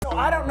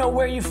know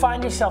where you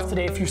find yourself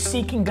today. If you're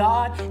seeking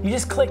God, you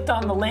just clicked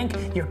on the link,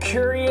 you're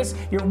curious,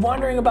 you're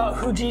wondering about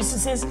who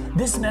Jesus is,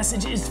 this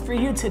message is for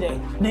you today.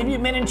 Maybe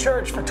you've been in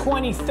church for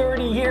 20,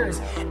 30 years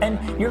and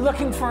you're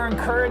looking for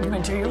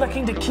encouragement, or you're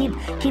looking to keep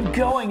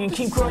going and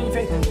keep growing your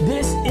faith.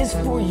 This is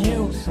for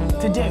you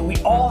today. We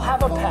all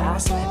have a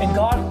past, and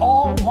God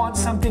all wants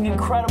something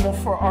incredible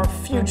for our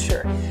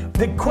future.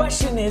 The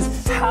question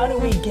is, how do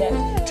we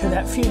get to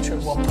that future?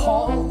 Well,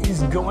 Paul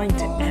is going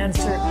to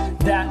answer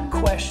that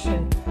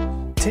question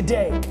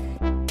today.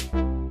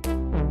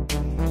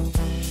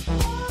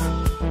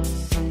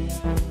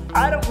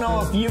 I don't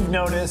know if you've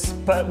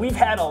noticed, but we've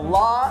had a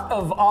lot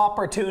of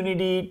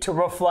opportunity to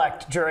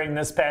reflect during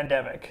this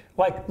pandemic.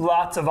 Like,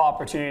 lots of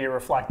opportunity to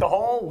reflect. The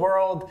whole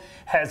world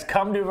has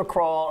come to a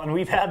crawl, and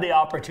we've had the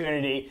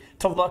opportunity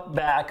to look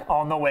back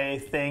on the way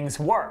things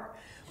were.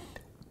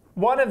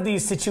 One of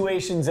these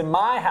situations in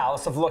my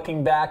house of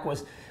looking back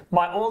was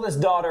my oldest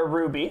daughter,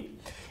 Ruby,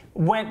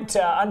 went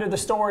under the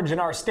storage in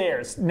our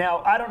stairs.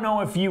 Now, I don't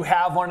know if you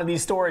have one of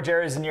these storage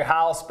areas in your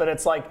house, but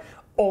it's like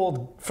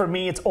for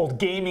me, it's old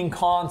gaming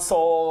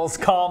consoles,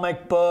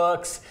 comic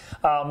books.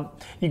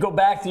 You go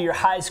back to your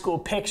high school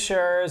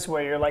pictures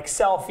where you're like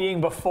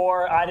selfieing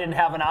before. I didn't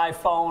have an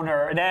iPhone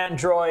or an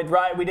Android,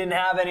 right? We didn't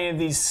have any of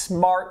these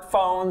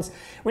smartphones.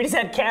 We just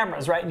had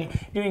cameras, right? And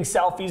doing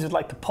selfies with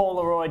like the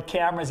Polaroid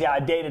cameras. Yeah, I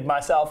dated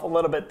myself a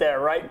little bit there,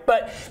 right?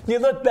 But you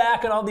look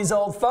back at all these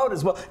old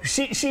photos. Well,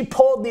 she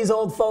pulled these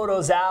old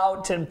photos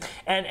out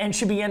and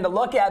she began to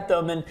look at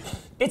them. And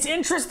it's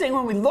interesting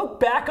when we look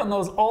back on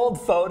those old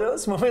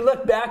photos, when we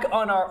look back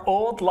on our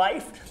old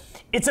life,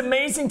 it's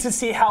amazing to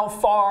see how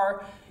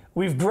far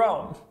we've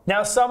grown.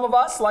 Now, some of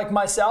us, like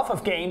myself,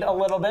 have gained a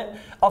little bit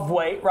of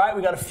weight, right?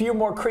 We got a few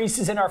more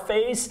creases in our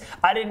face.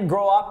 I didn't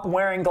grow up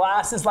wearing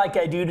glasses like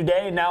I do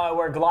today. Now I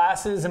wear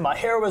glasses, and my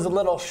hair was a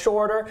little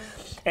shorter.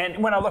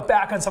 And when I look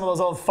back on some of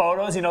those old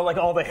photos, you know, like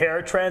all the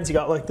hair trends, you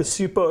got like the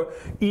super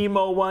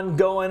emo one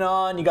going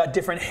on. You got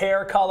different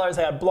hair colors.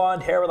 I had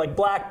blonde hair with like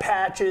black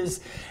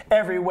patches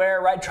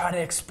everywhere, right? Trying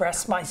to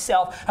express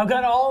myself. I've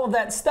got all of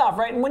that stuff,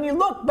 right? And when you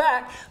look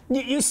back,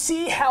 you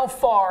see how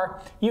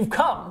far you've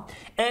come.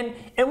 And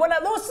when I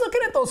was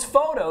looking at those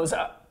photos,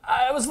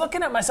 I was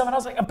looking at myself and I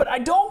was like, but I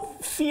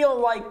don't feel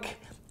like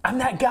I'm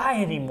that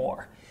guy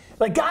anymore.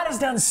 Like, God has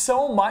done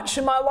so much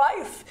in my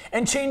life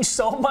and changed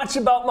so much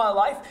about my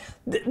life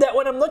that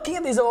when I'm looking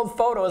at these old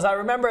photos, I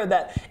remember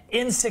that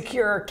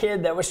insecure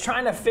kid that was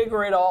trying to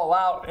figure it all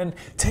out. And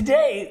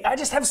today, I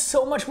just have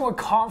so much more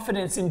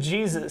confidence in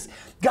Jesus.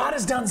 God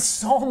has done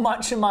so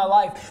much in my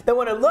life that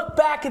when I look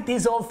back at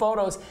these old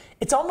photos,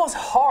 it's almost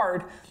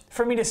hard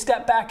for me to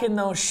step back in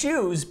those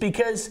shoes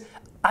because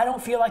I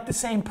don't feel like the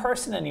same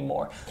person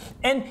anymore.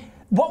 And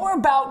what we're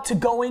about to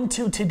go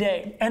into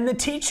today, and the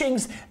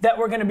teachings that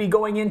we're going to be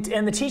going into,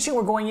 and the teaching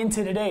we're going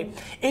into today,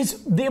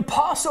 is the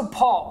Apostle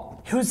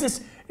Paul, who's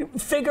this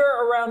figure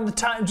around the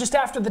time, just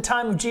after the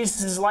time of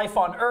Jesus' life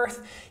on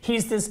earth.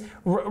 He's this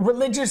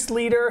religious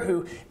leader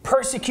who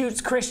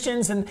persecutes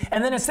Christians, and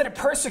then instead of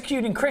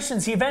persecuting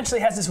Christians, he eventually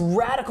has this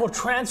radical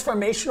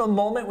transformational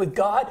moment with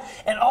God,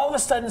 and all of a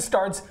sudden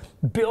starts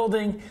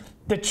building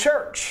the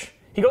church.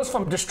 He goes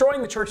from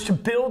destroying the church to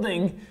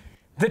building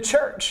the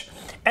church.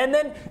 And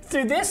then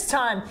through this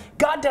time,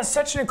 God does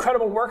such an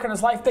incredible work in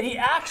his life that he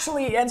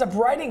actually ends up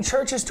writing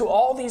churches to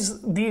all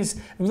these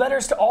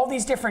letters to all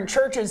these different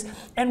churches.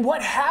 And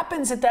what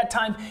happens at that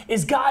time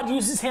is God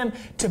uses him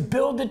to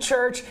build the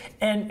church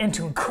and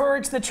to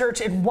encourage the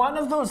church. And one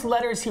of those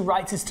letters he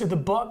writes is the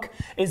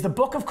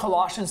book of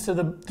Colossians, to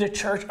the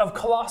church of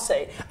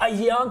Colossae, a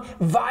young,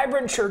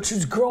 vibrant church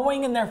who's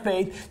growing in their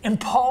faith. And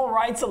Paul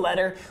writes a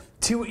letter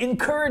to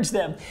encourage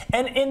them.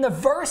 And in the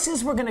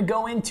verses we're going to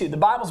go into, the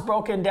Bible's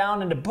broken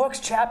down into books,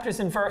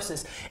 chapters, and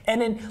verses.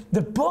 And in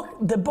the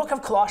book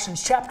of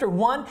Colossians, chapter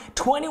 1,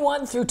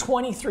 21 through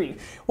 23,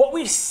 what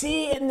we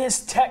see in this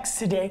text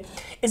today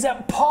is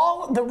that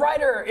Paul, the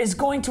writer, is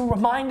going to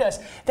remind us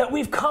that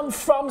we've come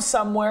from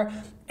somewhere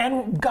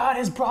and God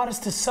has brought us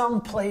to some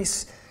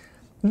place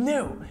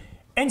new.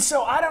 And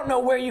so I don't know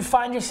where you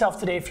find yourself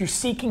today. If you're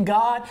seeking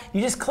God, you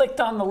just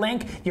clicked on the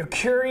link, you're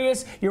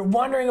curious, you're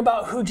wondering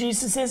about who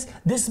Jesus is,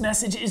 this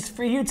message is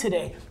for you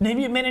today.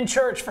 Maybe you've been in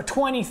church for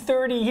 20,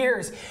 30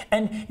 years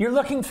and you're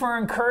looking for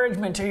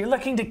encouragement, or you're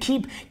looking to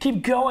keep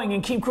going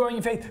and keep growing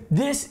your faith.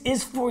 This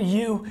is for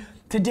you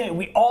today.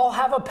 We all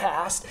have a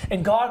past,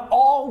 and God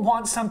all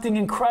wants something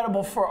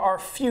incredible for our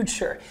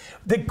future.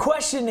 The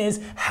question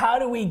is, how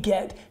do we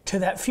get to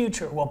that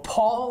future? Well,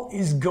 Paul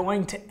is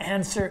going to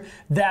answer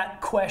that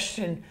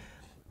question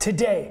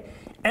today.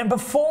 And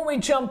before we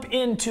jump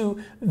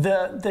into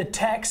the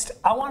text,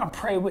 I want to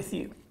pray with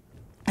you.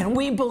 And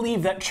we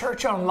believe that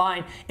Church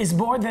Online is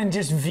more than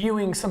just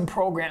viewing some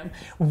program.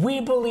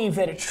 We believe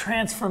that it's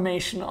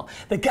transformational,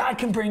 that God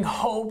can bring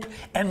hope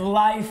and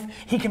life.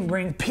 He can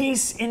bring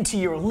peace into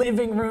your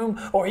living room,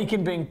 or he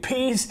can bring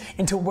peace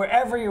into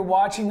wherever you're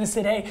watching this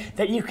today,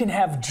 that you can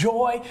have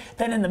joy,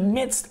 that in the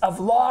midst of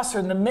loss or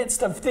in the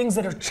midst of things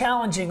that are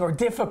challenging or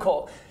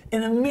difficult,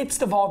 in the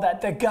midst of all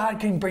that, that God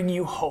can bring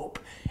you hope.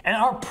 And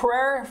our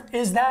prayer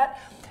is that,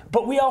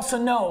 but we also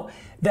know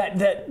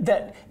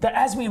that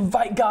as we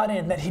invite God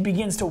in, that he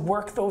begins to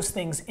work those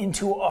things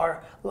into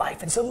our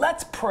life. And so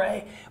let's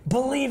pray,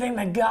 believing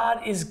that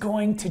God is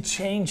going to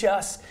change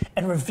us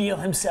and reveal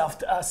himself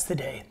to us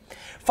today.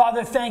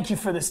 Father, thank you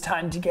for this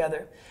time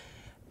together.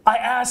 I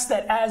ask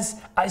that as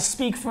I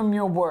speak from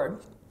your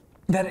word,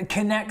 that it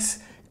connects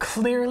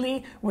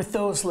clearly with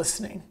those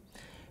listening.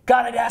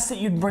 God, I'd ask that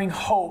you'd bring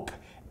hope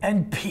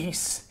and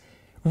peace,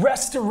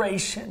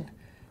 restoration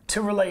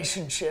to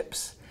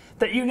relationships,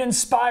 that you'd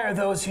inspire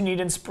those who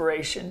need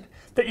inspiration,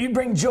 that you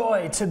bring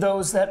joy to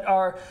those that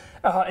are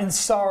in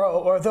sorrow,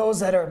 or those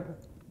that are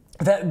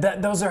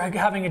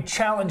having a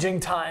challenging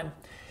time,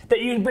 that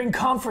you'd bring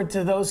comfort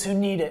to those who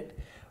need it.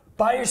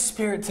 By your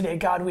Spirit today,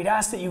 God, we'd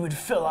ask that you would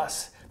fill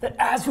us, that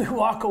as we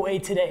walk away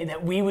today,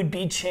 that we would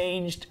be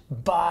changed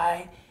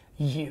by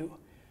you.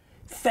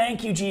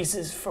 Thank you,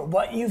 Jesus, for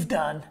what you've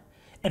done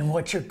and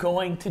what you're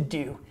going to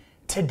do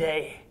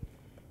today.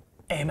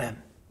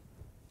 Amen.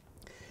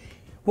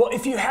 Well,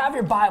 if you have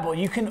your Bible,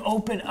 you can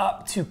open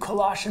up to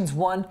Colossians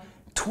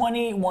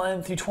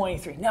 1:21 through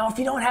 23. Now, if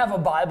you don't have a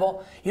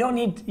Bible, you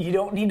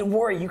don't need to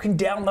worry. You can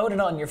download it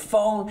on your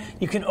phone.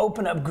 You can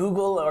open up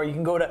Google, or you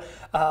can go to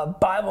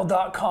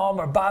Bible.com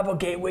or Bible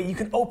Gateway. You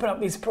can open up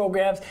these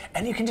programs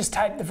and you can just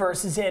type the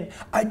verses in.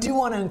 I do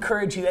want to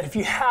encourage you that if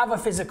you have a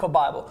physical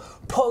Bible,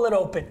 pull it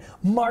open,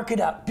 mark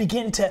it up,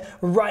 begin to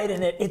write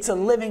in it. It's a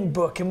living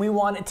book, and we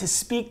want it to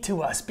speak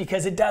to us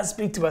because it does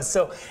speak to us.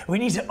 So we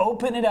need to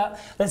open it up.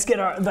 Let's get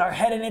our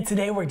head in it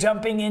today. We're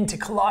jumping into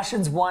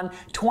Colossians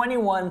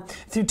 1:21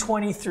 through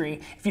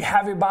 23. If you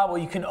have your Bible,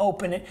 you can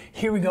open it.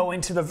 Here we go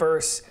into the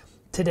verse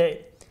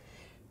today.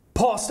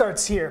 Paul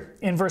starts here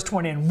in verse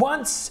 20. And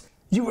once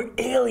you were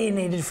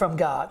alienated from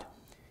God,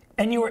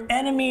 and you were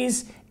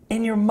enemies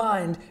in your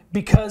mind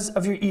because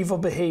of your evil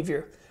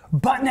behavior.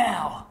 But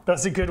now,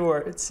 those are good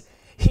words,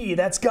 he,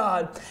 that's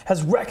God,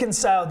 has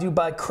reconciled you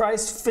by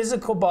Christ's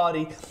physical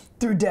body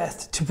through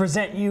death to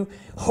present you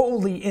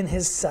holy in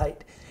his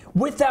sight,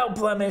 without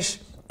blemish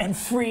and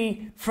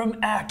free from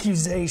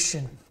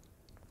accusation.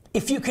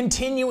 If you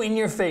continue in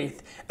your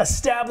faith,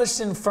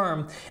 established and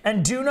firm,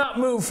 and do not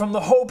move from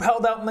the hope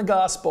held out in the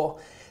gospel,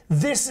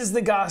 this is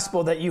the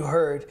gospel that you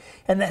heard,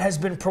 and that has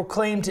been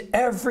proclaimed to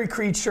every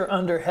creature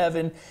under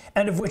heaven,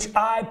 and of which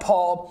I,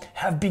 Paul,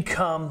 have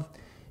become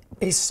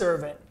a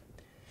servant.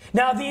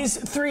 Now, these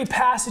three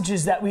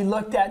passages that we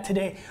looked at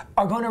today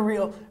are going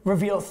to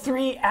reveal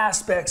three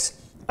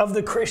aspects of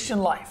the Christian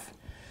life.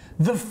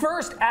 The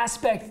first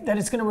aspect that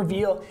it's going to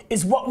reveal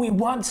is what we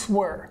once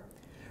were.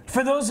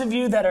 For those of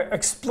you that are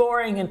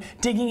exploring and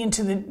digging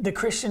into the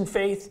Christian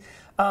faith,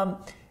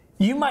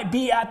 you might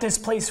be at this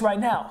place right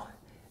now,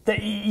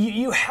 that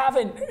you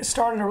haven't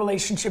started a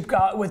relationship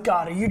with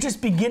God, or you're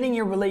just beginning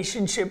your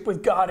relationship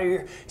with God, or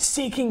you're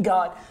seeking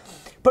God.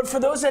 But for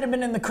those that have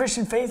been in the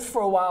Christian faith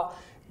for a while,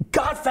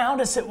 God found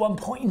us at one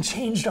point and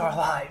changed our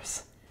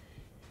lives.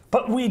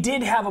 But we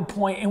did have a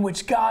point in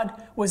which God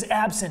was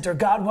absent, or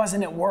God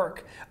wasn't at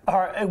work,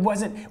 or it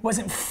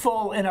wasn't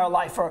full in our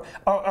life, or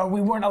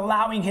we weren't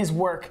allowing his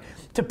work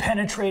to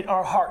penetrate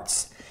our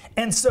hearts.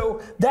 And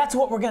so that's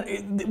what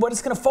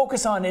it's going to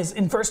focus on is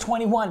in verse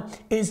 21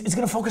 is it's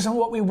going to focus on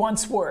what we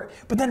once were.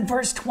 But then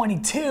verse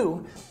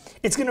 22,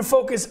 it's going to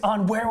focus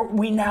on where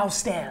we now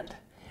stand.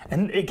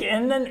 And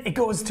then it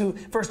goes to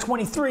verse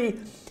 23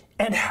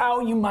 and how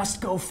you must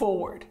go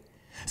forward.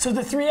 So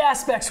the three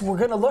aspects we're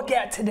going to look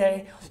at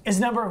today is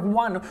number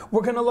one,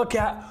 we're going to look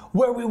at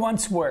where we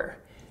once were.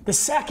 The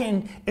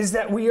second is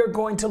that we are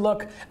going to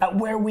look at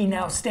where we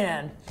now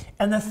stand.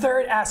 And the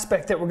third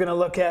aspect that we're going to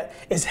look at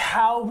is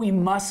how we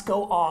must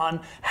go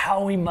on,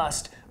 how we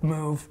must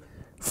move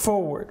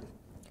forward.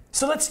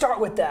 So let's start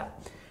with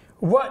that.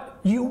 What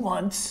you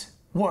once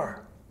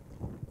were.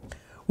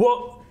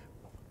 Well,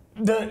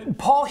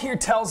 Paul here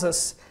tells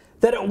us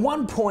that at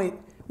one point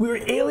we were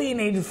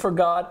alienated from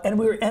God and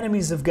we were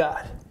enemies of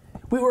God.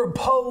 We were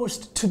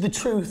opposed to the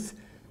truth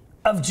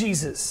of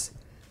Jesus.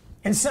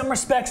 In some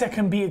respects, that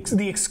can be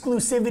the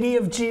exclusivity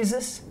of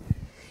Jesus.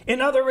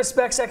 In other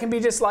respects, that can be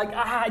just like,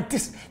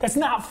 that's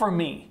not for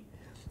me.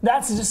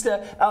 That's just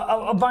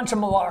a bunch of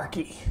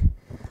malarkey.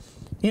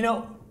 You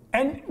know,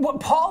 and what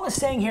Paul is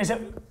saying here is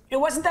that it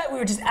wasn't that we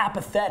were just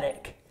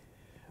apathetic,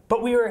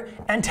 but we were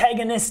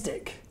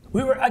antagonistic.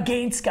 We were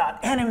against God,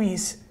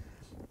 enemies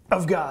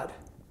of God.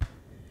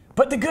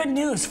 But the good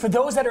news for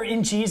those that are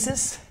in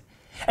Jesus,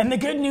 and the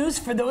good news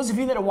for those of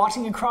you that are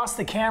watching across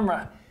the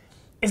camera,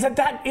 is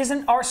that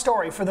isn't our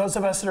story for those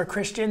of us that are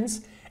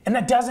Christians, and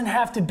that doesn't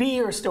have to be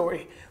your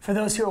story for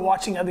those who are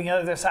watching on the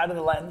other side of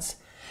the lens.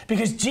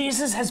 Because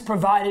Jesus has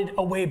provided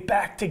a way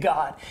back to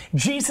God.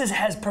 Jesus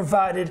has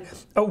provided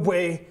a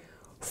way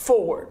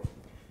forward.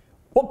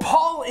 What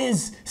Paul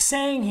is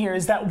saying here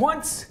is that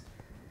once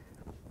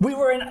we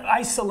were in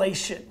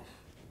isolation,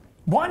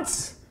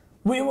 once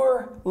we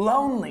were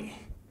lonely,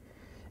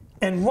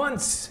 and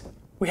once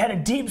we had a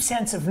deep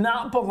sense of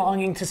not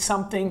belonging to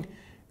something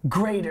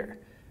greater.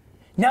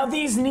 Now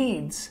these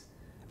needs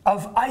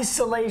of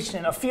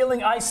isolation, of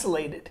feeling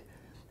isolated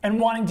and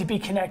wanting to be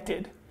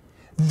connected.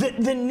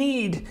 The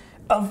need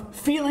of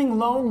feeling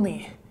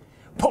lonely,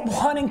 but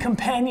wanting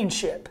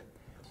companionship.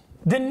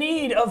 The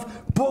need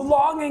of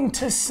belonging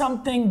to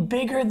something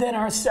bigger than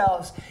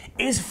ourselves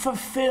is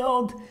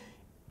fulfilled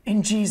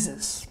in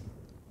Jesus.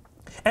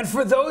 And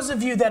for those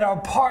of you that are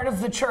part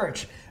of the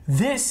church,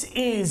 this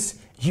is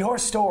your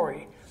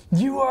story.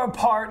 You are a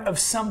part of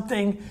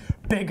something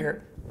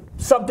bigger.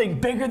 Something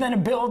bigger than a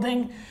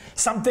building,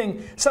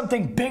 something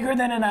bigger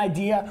than an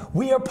idea.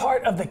 We are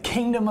part of the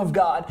kingdom of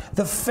God,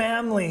 the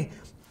family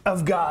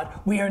of God.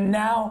 We are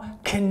now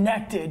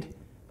connected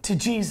to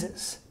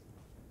Jesus.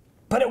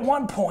 But at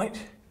one point,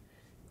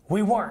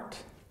 we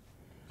weren't.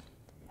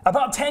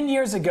 About 10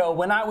 years ago,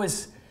 when I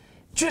was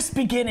just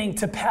beginning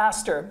to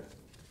pastor,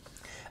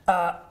 we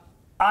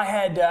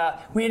had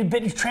a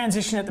bit of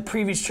transition at the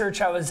previous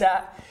church I was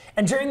at.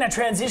 And during that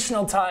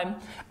transitional time,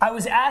 I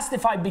was asked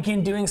if I'd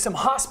begin doing some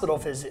hospital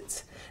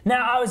visits.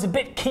 Now, I was a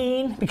bit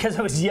keen because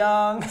I was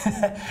young,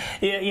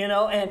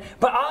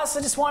 but I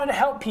also just wanted to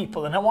help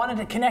people and I wanted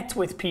to connect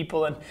with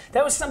people. And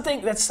that's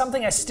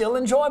something I still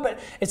enjoy, but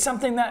it's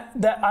something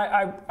that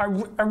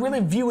I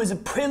really view as a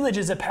privilege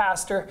as a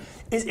pastor,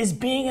 is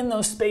being in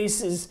those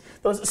spaces,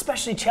 those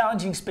especially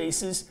challenging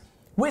spaces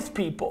with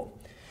people.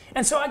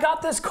 And so I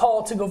got this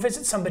call to go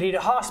visit somebody at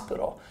a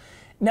hospital.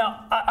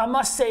 Now, I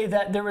must say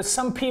that there were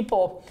some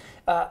people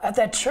at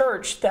that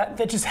church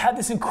that just had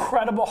this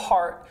incredible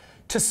heart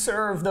to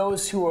serve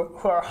those who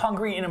are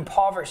hungry and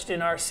impoverished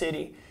in our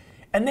city.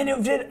 And then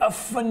it did a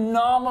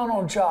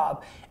phenomenal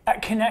job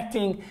at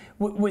connecting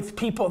with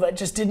people that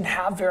just didn't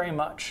have very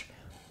much.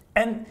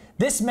 And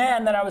this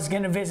man that I was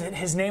going to visit,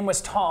 his name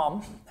was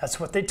Tom. That's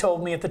what they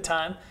told me at the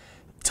time.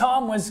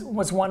 Tom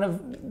was one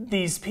of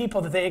these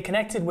people that they had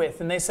connected with.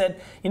 And they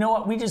said, you know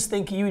what, we just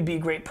think you would be a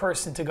great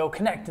person to go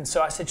connect. And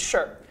so I said,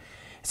 sure.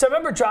 So I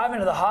remember driving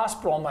to the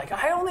hospital. I'm like,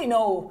 I only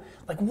know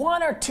like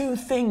one or two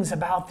things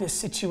about this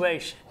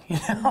situation.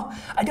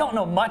 I don't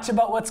know much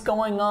about what's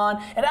going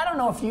on. And I don't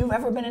know if you've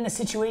ever been in a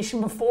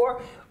situation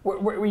before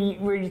where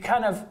you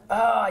kind of,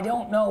 I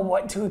don't know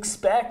what to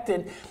expect.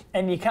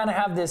 And you kind of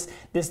have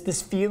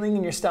this feeling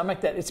in your stomach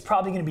that it's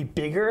probably going to be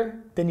bigger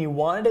than you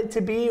wanted it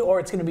to be, or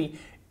it's going to be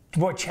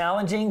more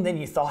challenging than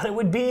you thought it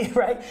would be,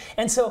 right?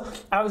 And so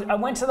I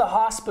went to the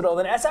hospital,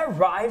 and as I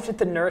arrived at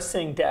the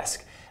nursing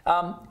desk,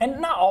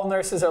 and not all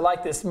nurses are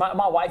like this.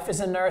 My wife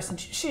is a nurse, and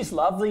she's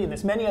lovely, and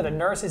there's many other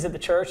nurses at the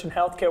church and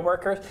healthcare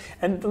workers,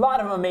 and a lot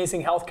of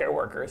amazing healthcare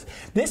workers.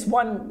 This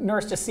one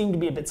nurse just seemed to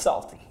be a bit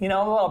salty, a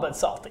little bit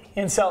salty.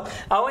 And so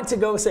I went to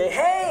go say,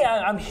 hey,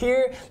 I'm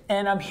here,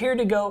 and I'm here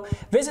to go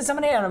visit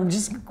somebody, and I'm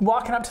just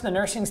walking up to the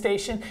nursing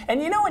station. And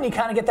when you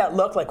kind of get that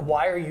look, like,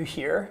 why are you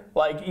here?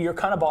 Like, you're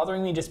kind of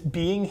bothering me just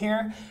being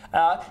here.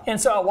 And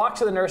so I walked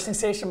to the nursing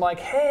station. I'm like,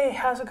 hey,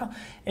 how's it going?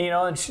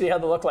 And she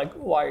had the look like,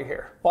 why are you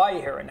here? Why are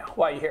you here right now?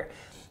 Why are you here?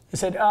 I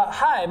said,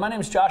 hi, my name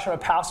is Josh. I'm a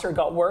pastor. It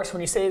got worse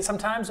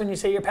sometimes when you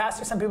say you're a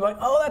pastor, some people are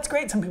like, oh, that's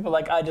great. Some people are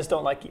like, I just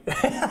don't like you.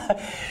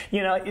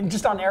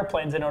 Just on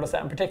airplanes, I noticed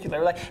that in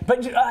particular.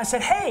 But I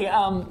said, hey,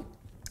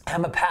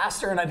 I'm a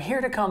pastor, and I'm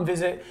here to come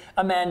visit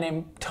a man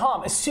named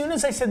Tom. As soon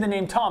as I said the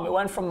name Tom, it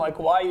went from like,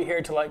 why are you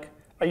here to like,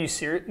 are you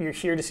serious? You're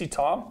here to see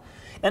Tom?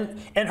 And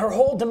her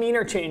whole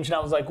demeanor changed, and I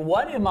was like,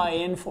 what am I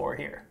in for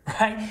here,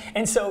 right?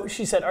 And so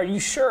she said, are you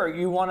sure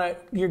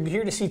you're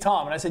here to see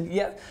Tom? And I said,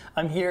 yeah,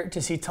 I'm here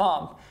to see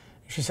Tom.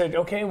 She said,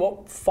 okay,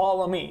 well,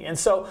 follow me. And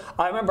so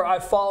I remember I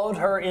followed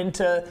her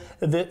into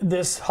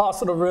this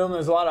hospital room.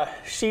 There's a lot of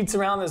sheets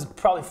around. There's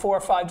probably 4 or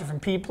 5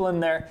 different people in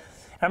there.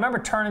 And I remember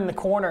turning the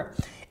corner,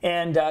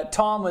 and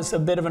Tom was a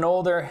bit of an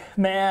older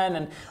man,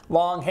 and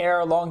long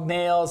hair, long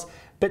nails,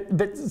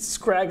 bit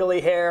scraggly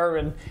hair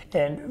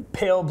and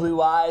pale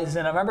blue eyes.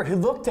 And I remember he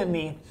looked at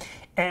me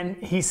and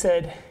he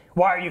said,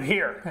 why are you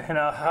here? And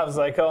I was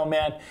like, oh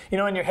man, in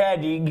your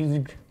head,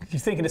 you're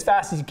thinking as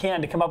fast as you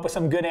can to come up with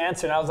some good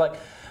answer. And I was like,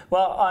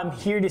 well, I'm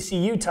here to see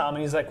you, Tom.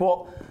 And he's like,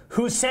 well,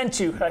 who sent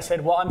you? And I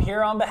said, well, I'm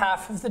here on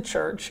behalf of the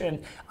church,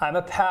 and I'm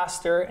a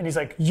pastor. And he's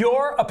like,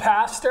 you're a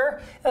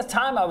pastor? At the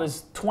time I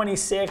was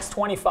 26,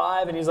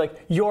 25. And he's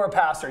like, you're a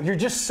pastor. You're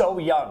just so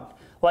young.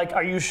 Like,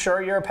 are you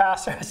sure you're a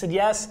pastor? I said,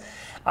 yes,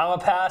 I'm a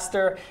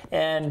pastor.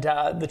 And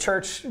the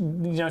church,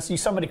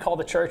 somebody called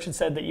the church and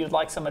said that you'd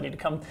like somebody to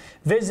come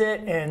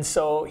visit. And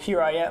so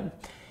here I am.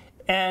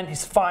 And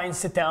he's fine,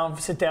 sit down.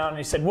 And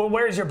he said, well,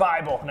 where's your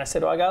Bible? And I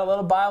said, well, I got a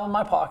little Bible in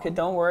my pocket.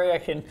 Don't worry, I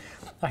can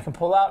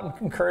pull out and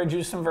encourage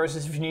you some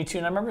verses if you need to.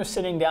 And I remember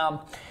sitting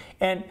down,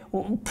 and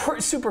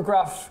super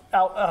gruff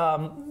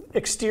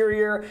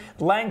exterior.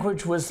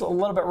 Language was a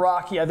little bit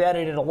rocky. I've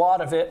edited a lot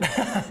of it.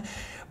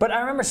 But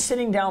I remember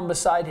sitting down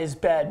beside his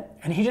bed,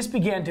 and he just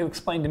began to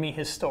explain to me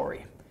his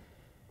story.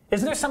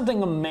 Isn't there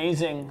something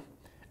amazing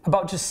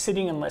about just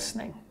sitting and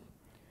listening?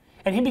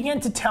 And he began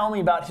to tell me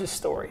about his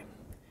story.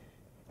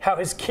 How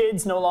his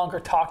kids no longer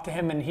talked to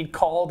him, and he'd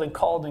called and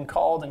called and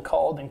called and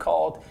called and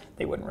called.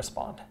 They wouldn't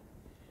respond.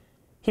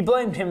 He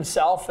blamed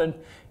himself, and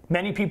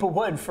many people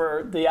would,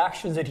 for the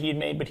actions that he had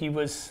made, but he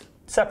was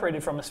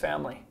separated from his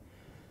family.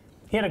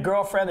 He had a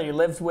girlfriend that he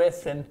lived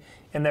with in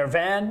their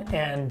van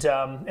and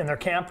in their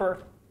camper,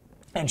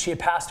 and she had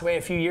passed away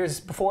a few years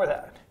before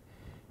that.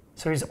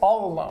 So he's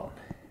all alone.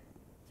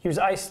 He was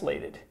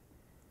isolated.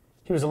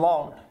 He was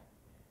alone.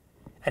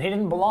 And he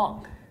didn't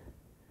belong.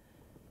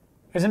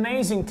 It was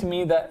amazing to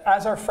me that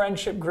as our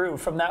friendship grew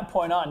from that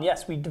point on,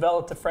 yes, we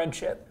developed a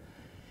friendship,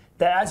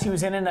 that as he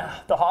was in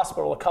the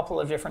hospital a couple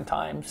of different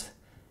times,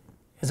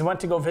 as I went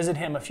to go visit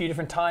him a few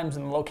different times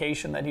in the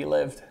location that he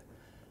lived,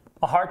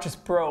 my heart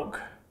just broke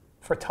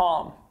for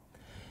Tom.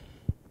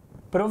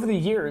 But over the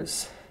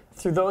years,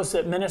 through those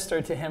that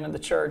ministered to him in the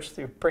church,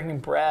 through bringing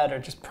bread or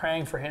just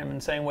praying for him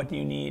and saying, what do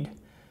you need?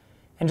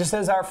 And just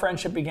as our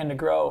friendship began to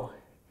grow,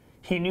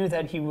 he knew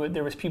that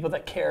there was people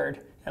that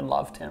cared and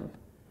loved him.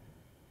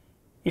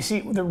 You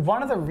see,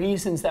 one of the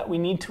reasons that we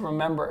need to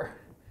remember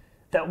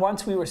that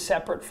once we were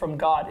separate from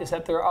God is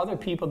that there are other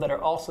people that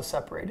are also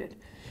separated.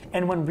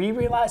 And when we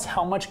realize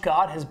how much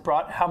God has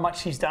brought, how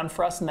much he's done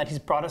for us and that he's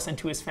brought us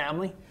into his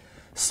family,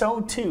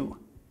 so too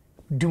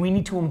do we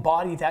need to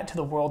embody that to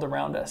the world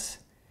around us.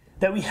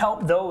 That we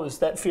help those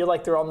that feel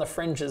like they're on the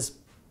fringes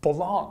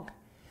belong.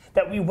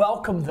 That we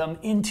welcome them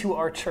into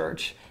our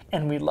church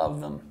and we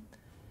love them.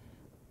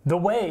 The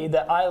way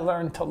that I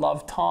learned to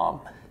love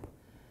Tom.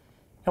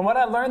 And what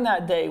I learned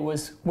that day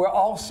was we're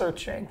all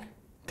searching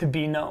to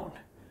be known.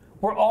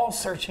 We're all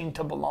searching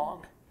to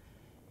belong.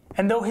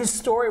 And though his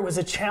story was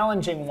a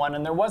challenging one,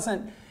 and there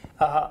wasn't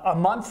a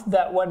month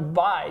that went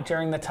by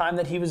during the time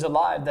that he was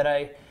alive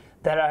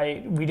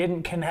that we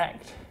didn't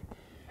connect,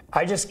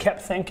 I just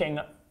kept thinking,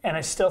 and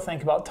I still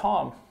think about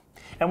Tom.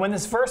 And when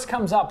this verse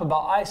comes up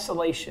about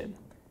isolation,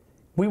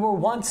 we were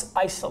once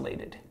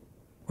isolated.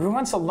 We were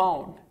once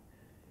alone.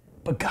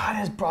 But God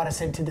has brought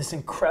us into this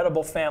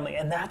incredible family,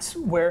 and that's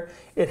where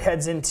it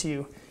heads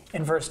into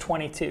in verse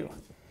 22.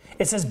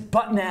 It says,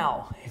 but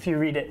now, if you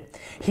read it,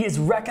 he has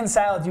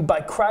reconciled you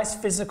by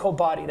Christ's physical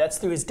body. That's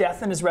through his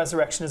death and his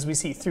resurrection, as we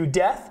see. Through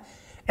death,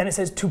 and it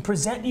says, to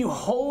present you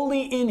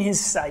holy in his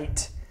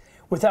sight,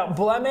 without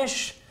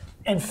blemish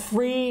and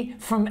free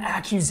from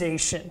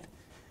accusation.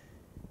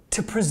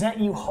 To present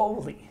you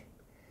holy.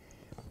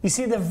 You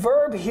see, the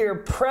verb here,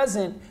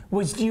 present,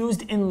 was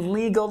used in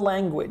legal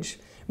language,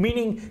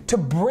 meaning to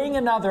bring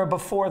another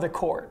before the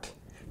court,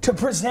 to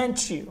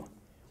present you.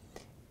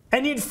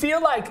 And you'd feel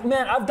like,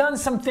 man, I've done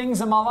some things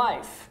in my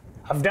life.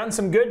 I've done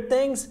some good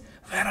things,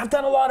 man, I've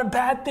done a lot of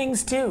bad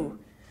things too.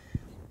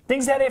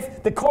 Things that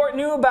if the court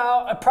knew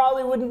about, it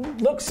probably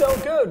wouldn't look so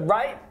good,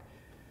 right?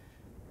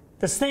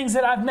 There's things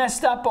that I've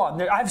messed up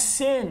on. I've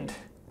sinned.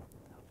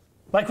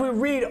 Like we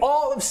read,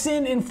 all have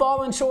sinned and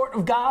fallen short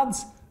of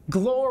God's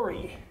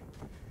glory.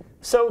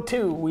 So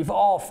too, we've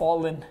all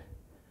fallen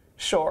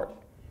short.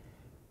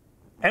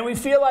 And we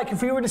feel like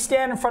if we were to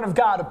stand in front of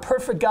God, a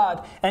perfect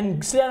God,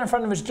 and stand in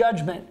front of his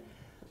judgment,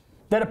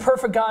 that a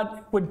perfect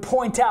God would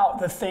point out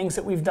the things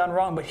that we've done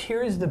wrong. But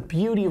here's the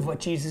beauty of what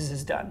Jesus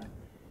has done,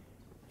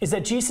 is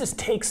that Jesus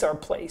takes our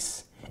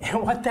place.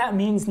 And what that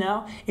means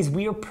now is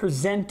we are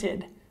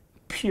presented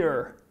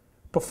pure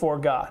before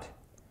God.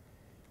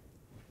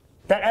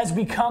 That as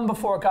we come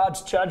before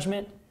God's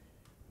judgment,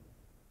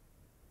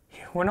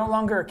 we're no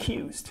longer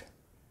accused,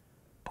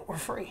 but we're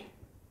free.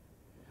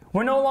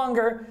 We're no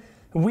longer...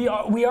 We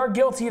are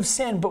guilty of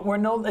sin, but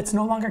it's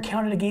no longer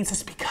counted against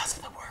us because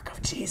of the work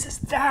of Jesus.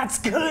 That's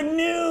good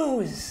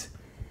news.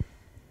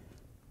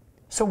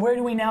 So where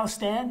do we now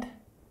stand?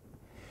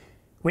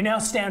 We now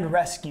stand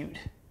rescued.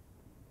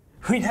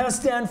 We now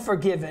stand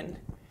forgiven.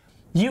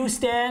 You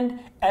stand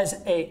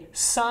as a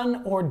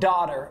son or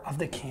daughter of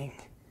the King.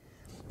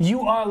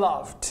 You are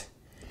loved.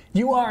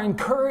 You are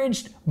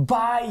encouraged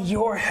by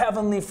your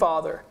heavenly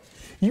Father.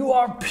 You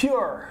are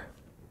pure.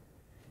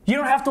 You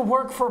don't have to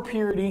work for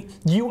purity.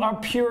 You are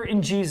pure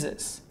in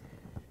Jesus.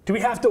 Do we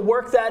have to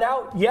work that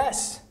out?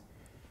 Yes.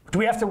 Do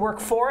we have to work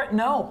for it?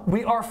 No.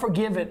 We are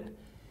forgiven.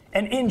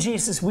 And in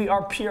Jesus, we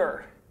are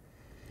pure.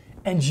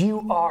 And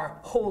you are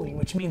holy,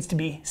 which means to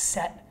be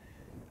set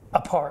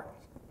apart.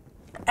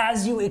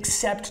 As you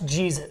accept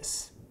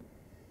Jesus,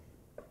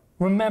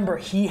 remember,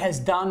 he has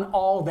done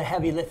all the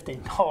heavy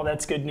lifting. Oh,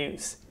 that's good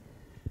news.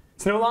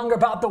 It's no longer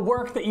about the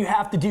work that you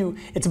have to do.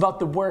 It's about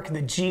the work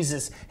that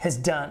Jesus has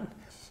done.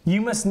 You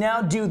must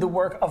now do the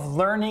work of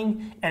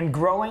learning and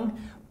growing,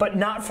 but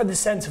not for the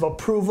sense of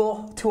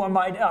approval to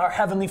our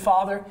Heavenly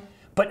Father,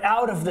 but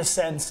out of the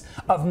sense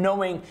of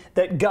knowing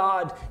that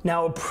God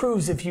now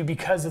approves of you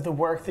because of the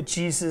work that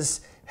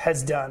Jesus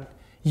has done.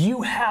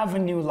 You have a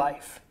new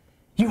life.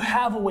 You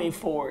have a way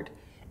forward,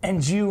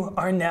 and you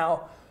are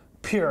now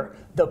pure.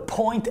 The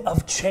point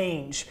of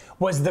change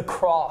was the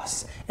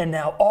cross, and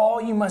now all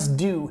you must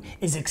do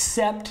is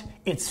accept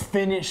its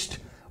finished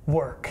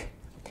work.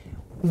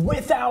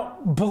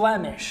 Without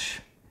blemish,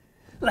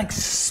 like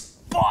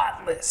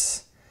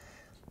spotless.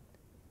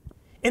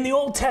 In the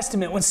Old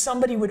Testament, when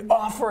somebody would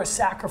offer a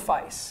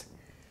sacrifice,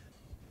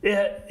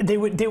 they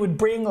would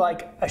bring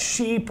like a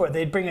sheep or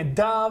they'd bring a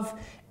dove,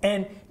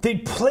 and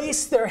they'd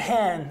place their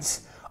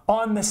hands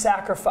on the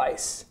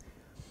sacrifice.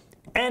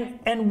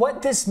 And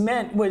what this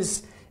meant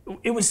was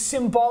it was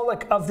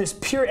symbolic of this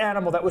pure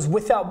animal that was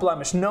without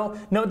blemish, no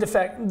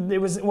defect. It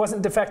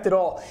wasn't defect at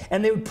all.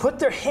 And they would put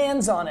their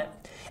hands on it,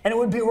 and it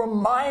would be a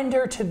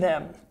reminder to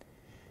them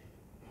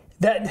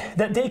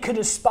that they could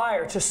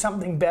aspire to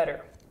something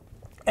better.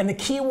 And the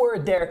key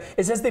word there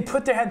is, as they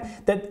put their hand,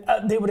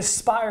 that they would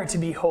aspire to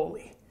be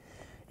holy.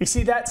 You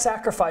see, that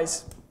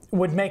sacrifice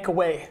would make a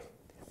way,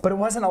 but it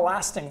wasn't a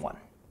lasting one.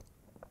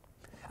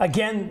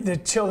 Again, the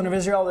children of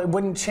Israel, it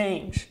wouldn't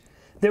change.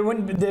 They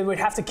would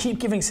have to keep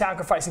giving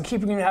sacrifice and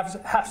keep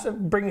have to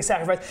bring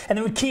sacrifice, and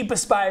they would keep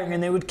aspiring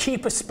and they would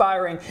keep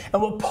aspiring.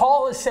 And what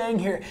Paul is saying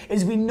here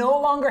is we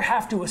no longer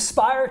have to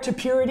aspire to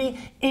purity.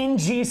 In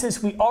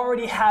Jesus, we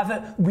already have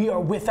it. We are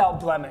without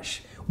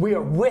blemish. We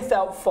are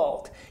without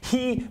fault.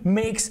 He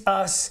makes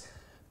us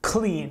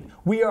clean.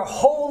 We are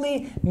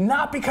holy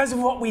not because of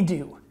what we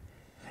do,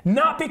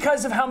 not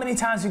because of how many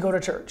times we go to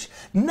church,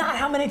 not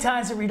how many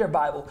times we read our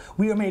Bible.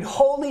 We are made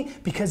holy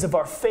because of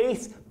our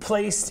faith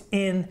placed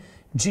in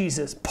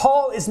Jesus.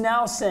 Paul is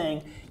now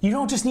saying you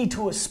don't just need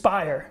to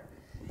aspire.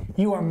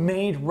 You are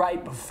made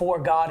right before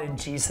God in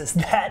Jesus.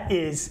 That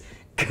is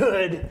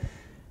good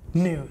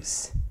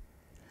news.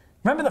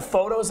 Remember the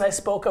photos I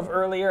spoke of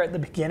earlier at the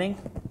beginning?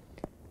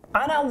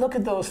 I now look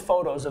at those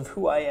photos of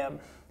who I am,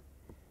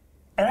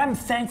 and I'm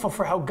thankful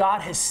for how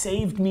God has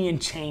saved me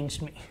and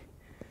changed me.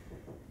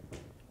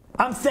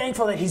 I'm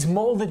thankful that He's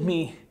molded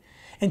me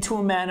into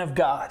a man of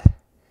God,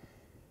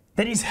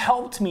 that He's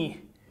helped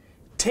me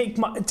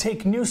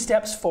take new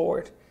steps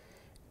forward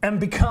and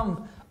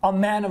become a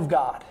man of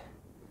God.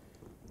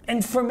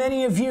 And for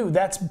many of you,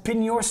 that's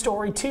been your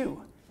story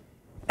too.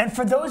 And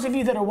for those of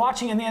you that are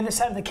watching on the other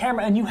side of the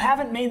camera and you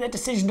haven't made that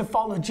decision to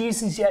follow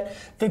Jesus yet,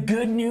 the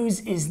good news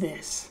is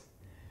this,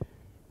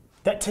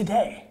 that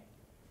today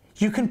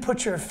you can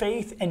put your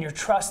faith and your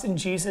trust in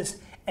Jesus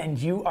and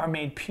you are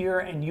made pure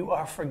and you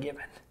are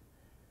forgiven.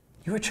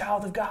 You're a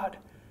child of God.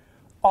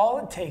 All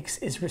it takes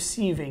is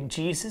receiving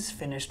Jesus'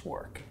 finished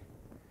work.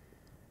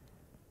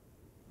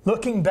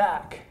 Looking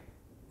back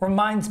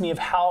reminds me of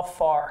how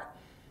far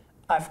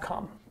I've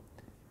come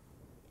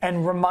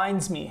and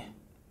reminds me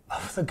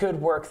of the good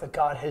work that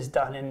God has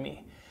done in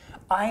me.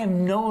 I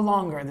am no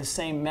longer the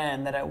same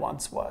man that I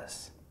once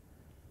was.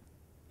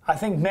 I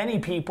think many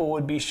people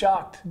would be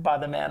shocked by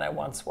the man I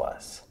once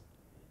was.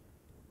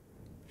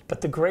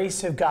 But the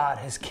grace of God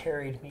has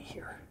carried me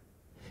here.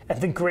 And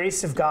the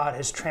grace of God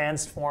has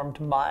transformed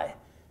my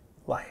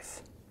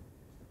life.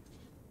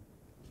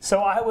 So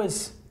I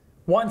was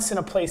once in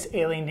a place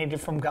alienated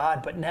from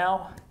God, but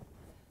now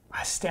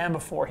I stand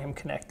before Him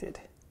connected.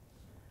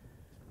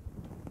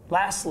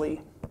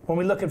 Lastly, when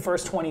we look at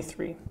verse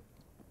 23,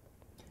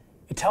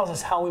 it tells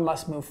us how we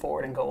must move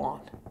forward and go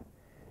on.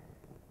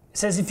 It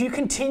says, if you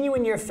continue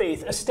in your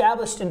faith,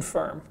 established and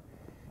firm,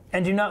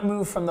 and do not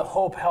move from the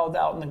hope held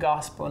out in the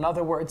gospel. In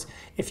other words,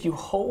 if you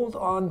hold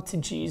on to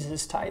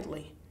Jesus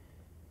tightly,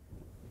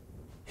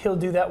 He'll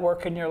do that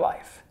work in your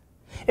life.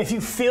 If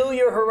you fill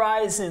your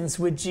horizons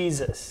with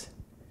Jesus,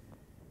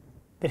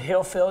 that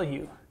He'll fill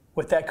you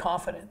with that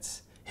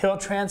confidence. He'll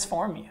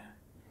transform you.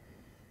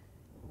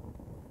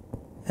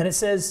 And it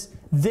says,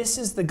 this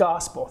is the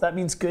gospel. That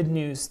means good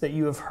news that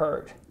you have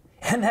heard.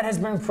 And that has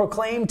been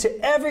proclaimed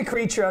to every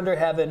creature under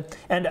heaven,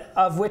 and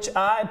of which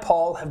I,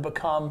 Paul, have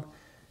become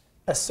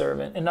a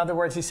servant. In other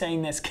words, he's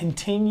saying this,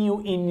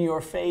 continue in your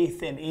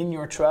faith and in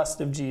your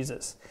trust of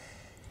Jesus.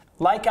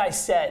 Like I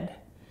said,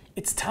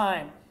 it's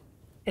time.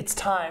 It's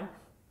time.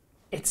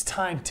 It's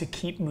time to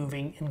keep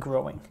moving and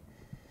growing.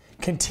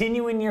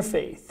 Continue in your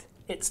faith.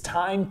 It's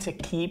time to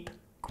keep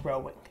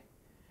growing.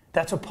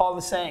 That's what Paul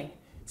is saying.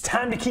 It's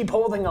time to keep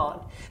holding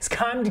on. It's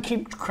time to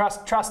keep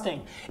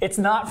trusting. It's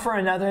not for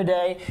another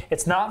day.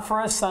 It's not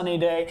for a sunny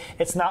day.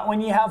 It's not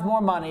when you have more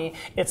money.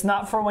 It's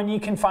not for when you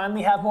can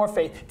finally have more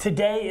faith.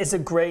 Today is a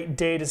great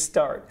day to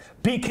start.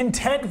 Be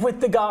content with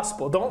the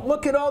gospel. Don't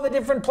look at all the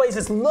different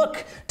places.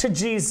 Look to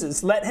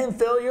Jesus. Let Him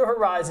fill your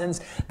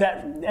horizons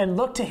and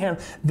look to Him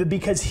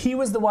because He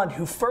was the one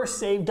who first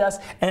saved us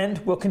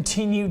and will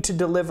continue to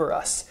deliver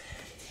us.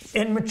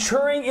 In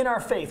maturing in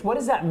our faith, what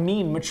does that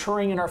mean,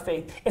 maturing in our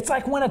faith? It's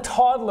like when a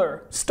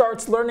toddler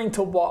starts learning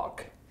to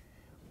walk.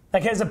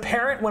 Like as a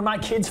parent, when my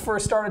kids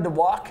first started to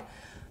walk,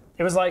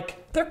 it was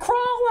like, they're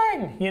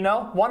crawling, you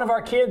know? One of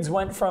our kids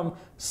went from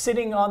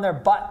sitting on their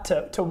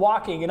butt to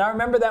walking, and I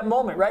remember that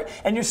moment, right?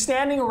 And you're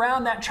standing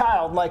around that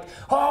child like,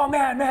 oh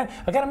man,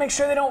 I gotta make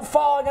sure they don't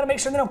fall, I gotta make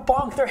sure they don't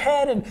bonk their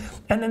head,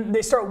 and then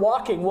they start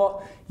walking.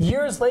 Well,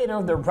 years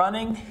later, they're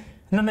running,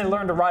 and then they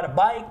learn to ride a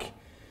bike,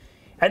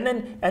 and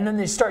then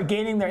they start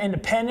gaining their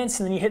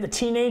independence, and then you hit the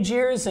teenage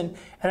years, and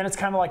then it's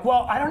kind of like,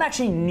 well, I don't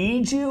actually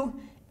need you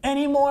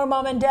anymore,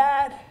 mom and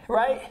dad,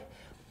 right?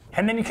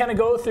 And then you kind of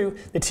go through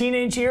the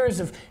teenage years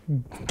of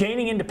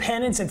gaining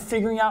independence and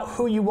figuring out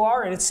who you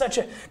are, and it's such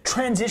a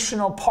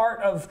transitional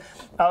part of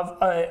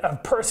a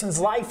person's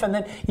life. And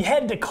then you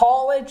head to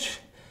college,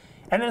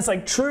 And then it's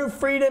like true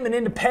freedom and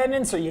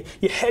independence, or you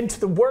head to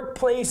the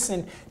workplace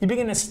and you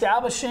begin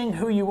establishing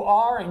who you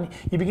are, and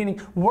you begin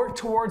to work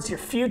towards your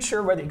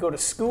future, whether you go to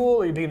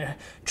school or you begin to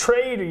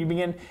trade or you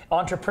begin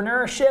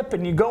entrepreneurship,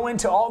 and you go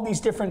into all these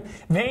different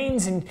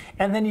veins, and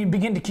then you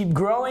begin to keep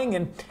growing,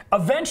 and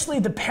eventually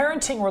the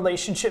parenting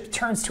relationship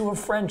turns to a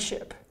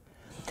friendship.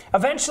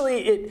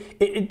 Eventually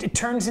it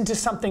turns into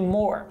something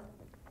more.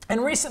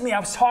 And recently I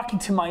was talking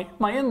to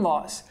my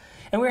in-laws,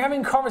 and we were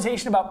having a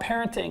conversation about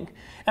parenting.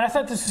 And I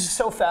thought this was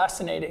so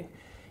fascinating,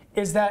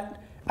 is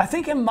that I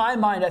think in my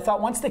mind, I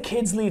thought once the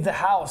kids leave the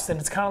house, then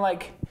it's kind of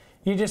like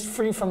you're just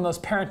free from those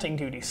parenting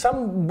duties.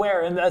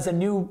 Somewhere as a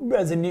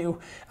new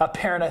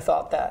parent, I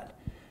thought that.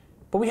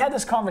 But we had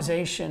this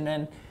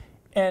conversation,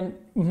 and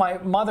my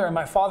mother and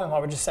my father-in-law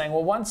were just saying,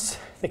 well, once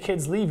the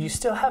kids leave, you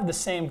still have the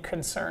same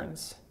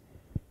concerns.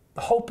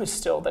 The hope is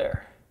still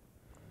there.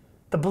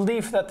 The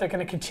belief that they're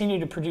going to continue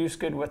to produce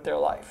good with their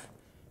life,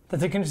 that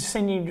they're going to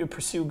continue to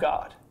pursue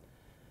God.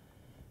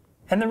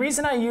 And the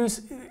reason I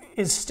use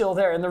is still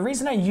there. And the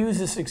reason I use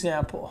this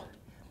example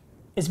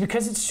is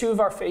because it's true of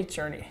our faith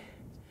journey.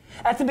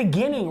 At the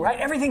beginning, right,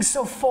 everything's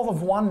so full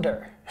of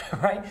wonder,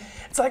 right?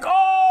 It's like,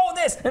 oh,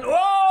 this and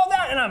oh,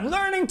 that, and I'm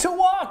learning to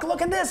walk.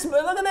 Look at this,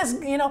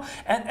 you know.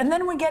 And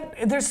then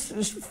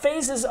there's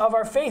phases of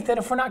our faith that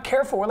if we're not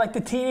careful, we're like the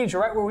teenager,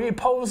 right, where we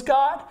oppose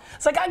God.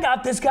 It's like, I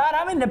got this, God.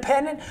 I'm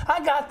independent.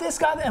 I got this,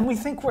 God. And we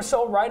think we're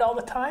so right all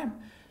the time.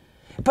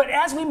 But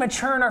as we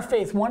mature in our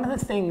faith, one of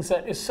the things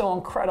that is so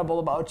incredible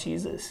about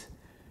Jesus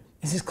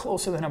is he's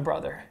closer than a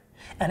brother.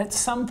 And at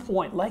some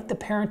point, like the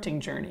parenting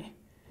journey,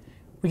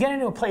 we get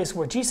into a place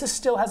where Jesus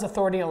still has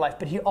authority in life,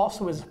 but he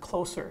also is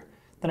closer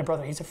than a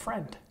brother. He's a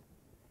friend.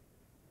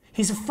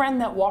 He's a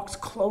friend that walks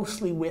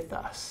closely with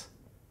us.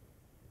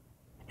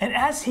 And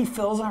as he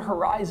fills our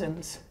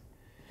horizons,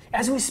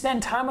 as we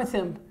spend time with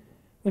him,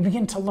 we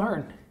begin to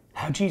learn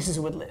how Jesus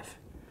would live.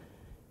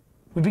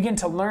 We begin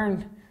to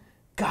learn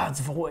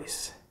God's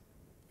voice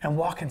and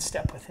walk in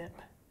step with him.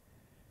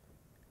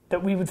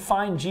 That we would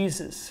find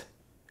Jesus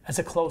as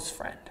a close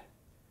friend.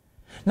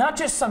 Not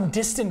just some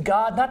distant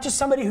God, not just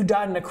somebody who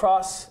died on a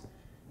cross,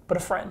 but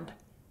a friend.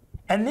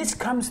 And this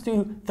comes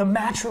through the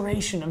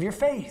maturation of your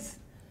faith.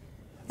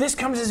 This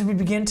comes as we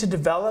begin to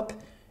develop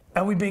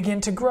and we begin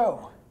to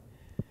grow.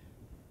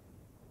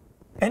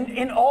 And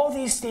in all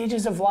these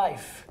stages of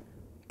life,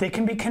 they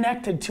can be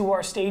connected to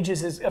our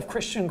stages of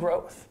Christian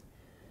growth.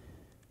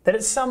 That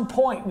at some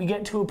point we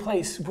get to a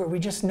place where we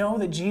just know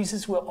that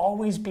Jesus will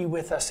always be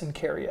with us and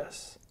carry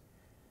us.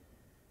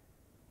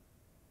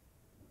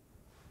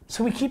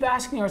 So we keep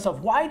asking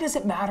ourselves, why does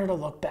it matter to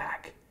look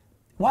back?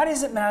 Why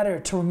does it matter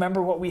to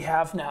remember what we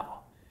have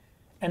now?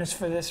 And it's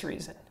for this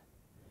reason,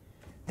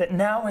 that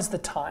now is the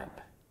time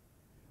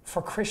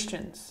for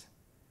Christians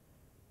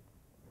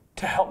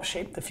to help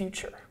shape the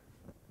future.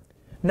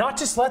 Not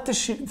just let the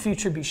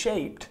future be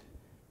shaped,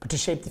 but to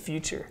shape the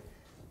future.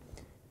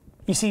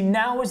 You see,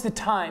 now is the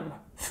time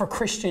for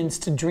Christians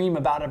to dream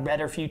about a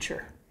better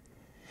future.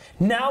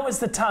 Now is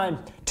the time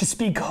to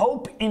speak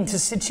hope into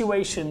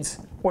situations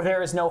where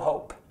there is no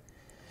hope.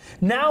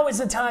 Now is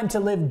the time to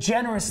live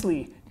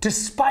generously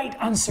despite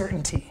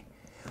uncertainty.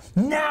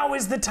 Now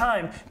is the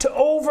time to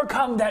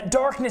overcome that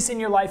darkness in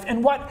your life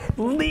and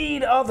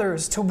lead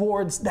others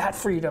towards that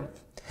freedom.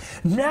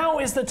 Now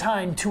is the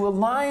time to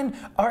align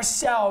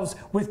ourselves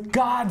with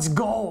God's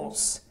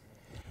goals.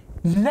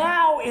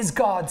 Now is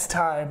God's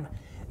time.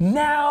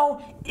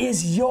 Now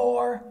is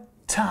your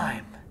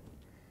time.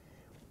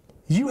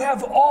 You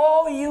have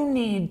all you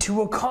need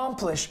to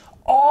accomplish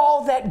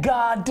all that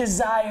God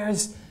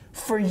desires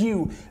for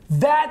you.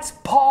 That's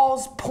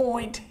Paul's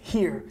point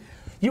here.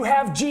 You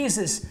have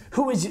Jesus,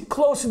 who is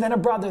closer than a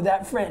brother,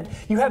 that friend.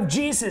 You have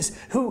Jesus,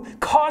 who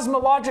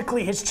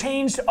cosmologically has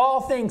changed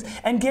all things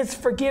and gives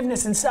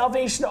forgiveness and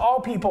salvation to all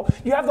people.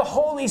 You have the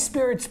Holy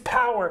Spirit's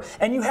power,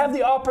 and you have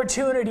the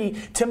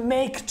opportunity to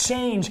make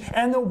change.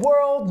 And the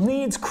world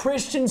needs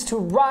Christians to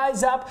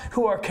rise up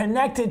who are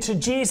connected to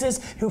Jesus,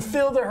 who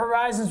fill their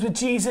horizons with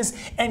Jesus,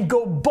 and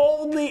go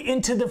boldly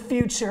into the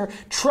future,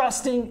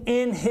 trusting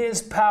in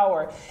his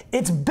power.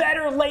 It's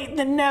better late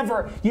than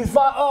never. You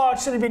thought, oh, it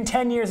should have been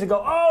 10 years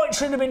ago. Oh, it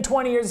should have been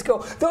 20 years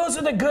ago. Those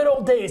are the good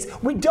old days.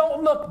 We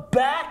don't look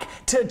back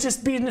to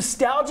just be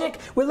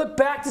nostalgic. We look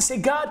back to say,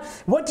 God,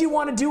 what do you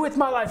want to do with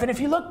my life? And if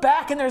you look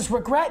back and there's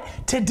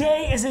regret,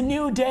 today is a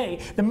new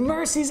day. The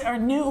mercies are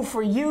new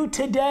for you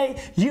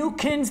today. You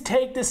can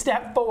take the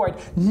step forward.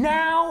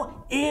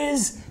 Now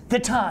is the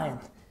time.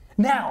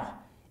 Now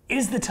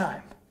is the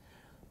time.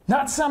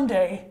 Not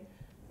someday.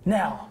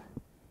 Now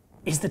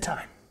is the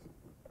time.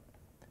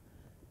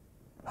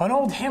 An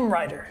old hymn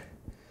writer,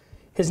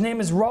 his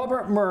name is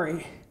Robert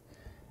Murray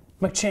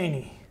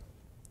McChaney.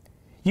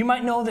 You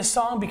might know this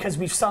song because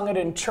we've sung it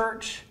in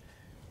church.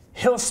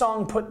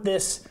 Hillsong put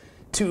this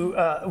to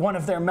one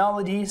of their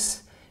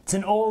melodies. It's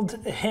an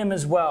old hymn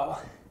as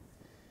well.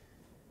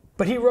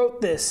 But he wrote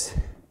this: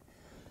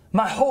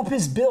 "My hope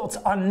is built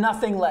on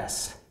nothing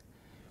less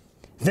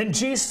than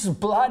Jesus'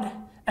 blood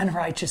and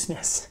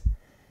righteousness.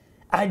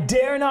 I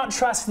dare not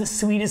trust the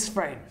sweetest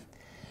frame,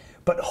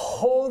 but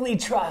wholly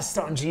trust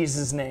on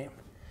Jesus' name.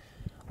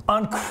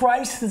 On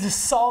Christ, the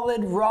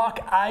solid rock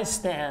I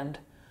stand.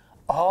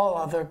 All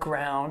other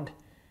ground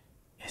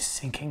is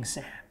sinking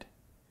sand.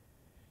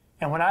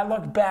 And when I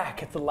look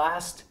back at the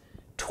last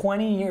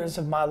 20 years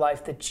of my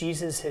life that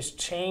Jesus has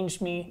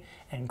changed me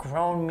and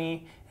grown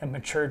me and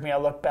matured me, I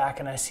look back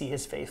and I see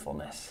his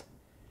faithfulness.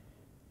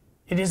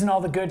 It isn't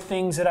all the good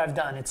things that I've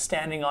done. It's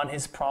standing on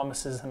his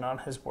promises and on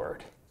his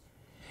word.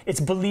 It's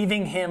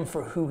believing him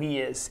for who he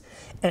is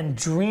and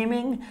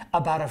dreaming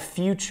about a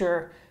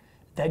future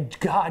that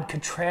God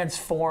could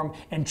transform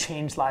and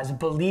change lives.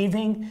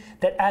 Believing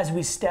that as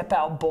we step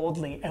out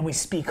boldly and we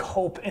speak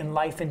hope and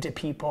life into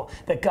people,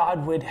 that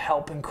God would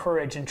help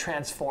encourage and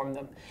transform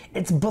them.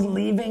 It's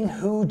believing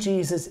who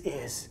Jesus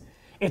is.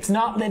 It's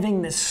not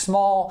living this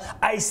small,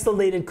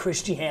 isolated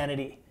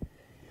Christianity,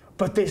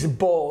 but this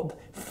bold,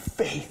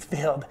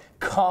 faith-filled,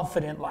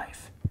 confident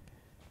life.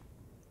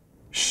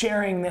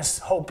 Sharing this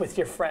hope with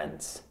your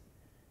friends.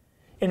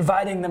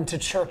 Inviting them to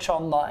church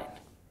online.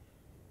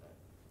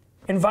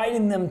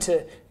 Inviting them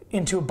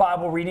into a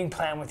Bible reading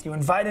plan with you.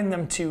 Inviting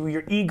them to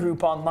your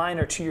e-group online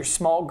or to your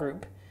small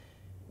group.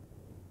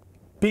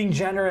 Being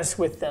generous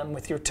with them,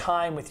 with your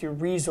time, with your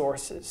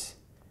resources,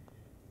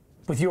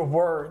 with your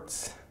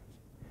words.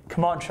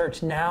 Come on,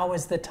 church, now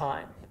is the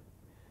time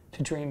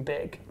to dream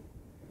big.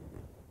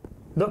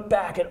 Look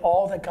back at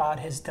all that God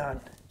has done.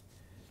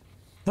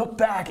 Look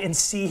back and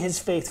see his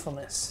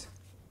faithfulness.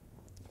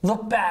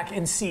 Look back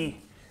and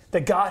see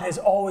that God has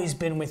always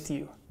been with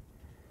you.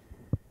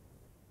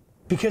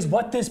 Because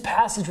what this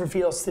passage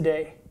reveals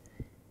today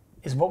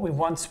is what we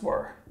once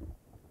were,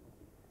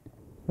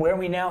 where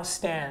we now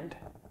stand,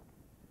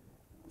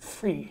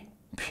 free,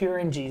 pure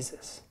in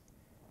Jesus,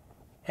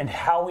 and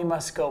how we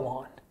must go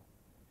on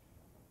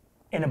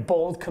in a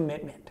bold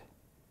commitment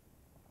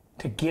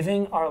to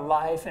giving our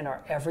life and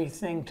our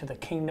everything to the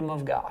kingdom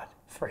of God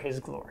for his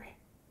glory.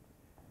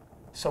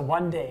 So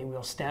one day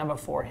we'll stand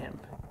before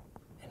him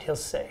and he'll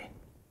say,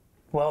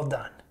 "Well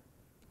done,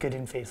 good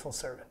and faithful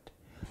servant."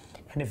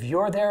 And if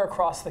you're there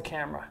across the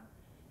camera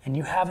and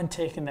you haven't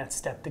taken that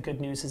step, the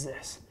good news is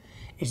this,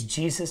 is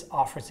Jesus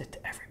offers it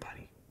to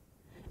everybody.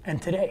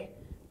 And today,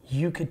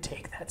 you could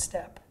take that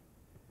step.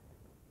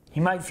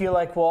 You might feel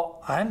like,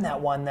 well, I'm that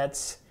one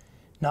that's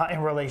not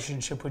in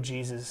relationship with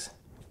Jesus.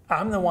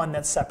 I'm the one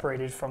that's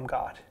separated from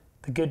God.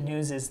 The good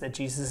news is that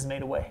Jesus has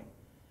made a way.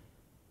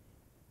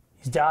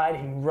 He's died,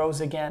 he rose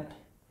again.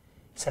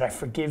 He said, I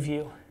forgive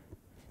you.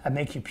 I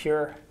make you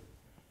pure.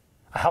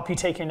 I help you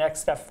take your next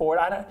step forward.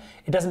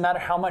 It doesn't matter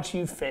how much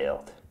you've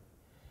failed.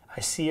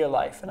 I see your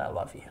life and I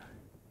love you.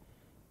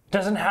 It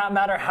doesn't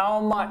matter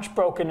how much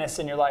brokenness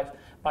in your life.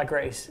 My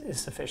grace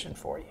is sufficient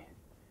for you.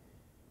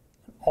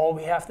 All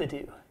we have to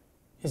do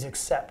is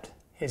accept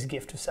his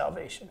gift of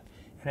salvation.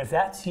 And if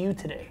that's you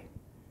today,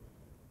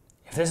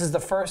 if this is the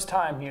first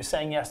time you're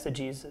saying yes to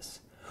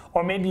Jesus,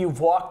 or maybe you've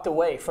walked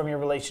away from your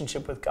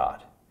relationship with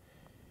God,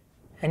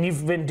 and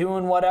you've been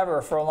doing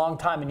whatever for a long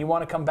time and you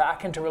want to come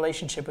back into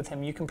relationship with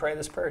him, you can pray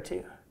this prayer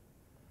too.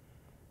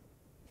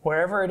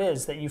 Wherever it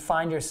is that you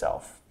find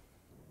yourself,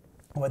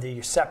 whether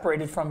you're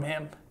separated from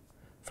him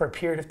for a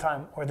period of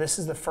time or this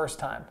is the first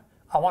time,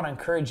 I want to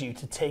encourage you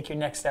to take your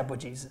next step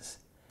with Jesus.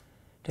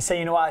 To say,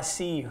 you know, I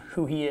see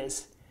who he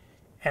is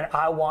and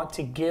I want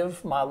to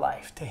give my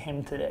life to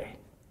him today.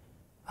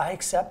 I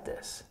accept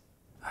this.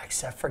 I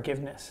accept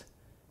forgiveness.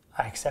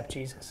 I accept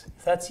Jesus.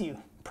 If that's you,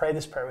 pray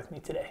this prayer with me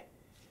today.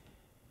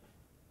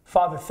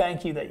 Father,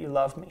 thank you that you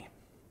love me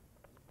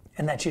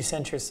and that you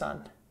sent your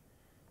son.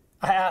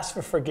 I ask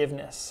for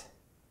forgiveness.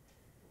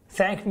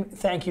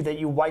 Thank you that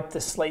you wiped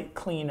the slate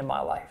clean in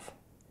my life.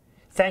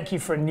 Thank you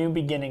for new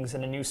beginnings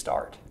and a new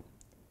start.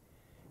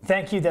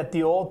 Thank you that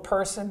the old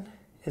person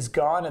is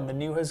gone and the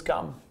new has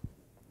come.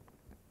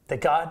 That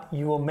God,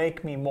 you will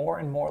make me more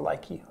and more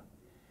like you.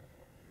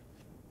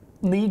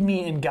 Lead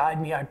me and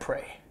guide me, I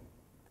pray.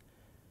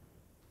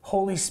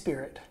 Holy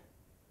Spirit,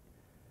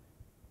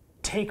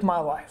 take my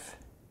life.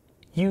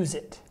 Use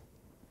it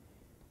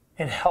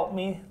and help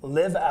me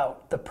live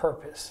out the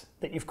purpose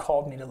that you've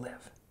called me to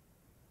live.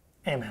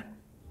 Amen.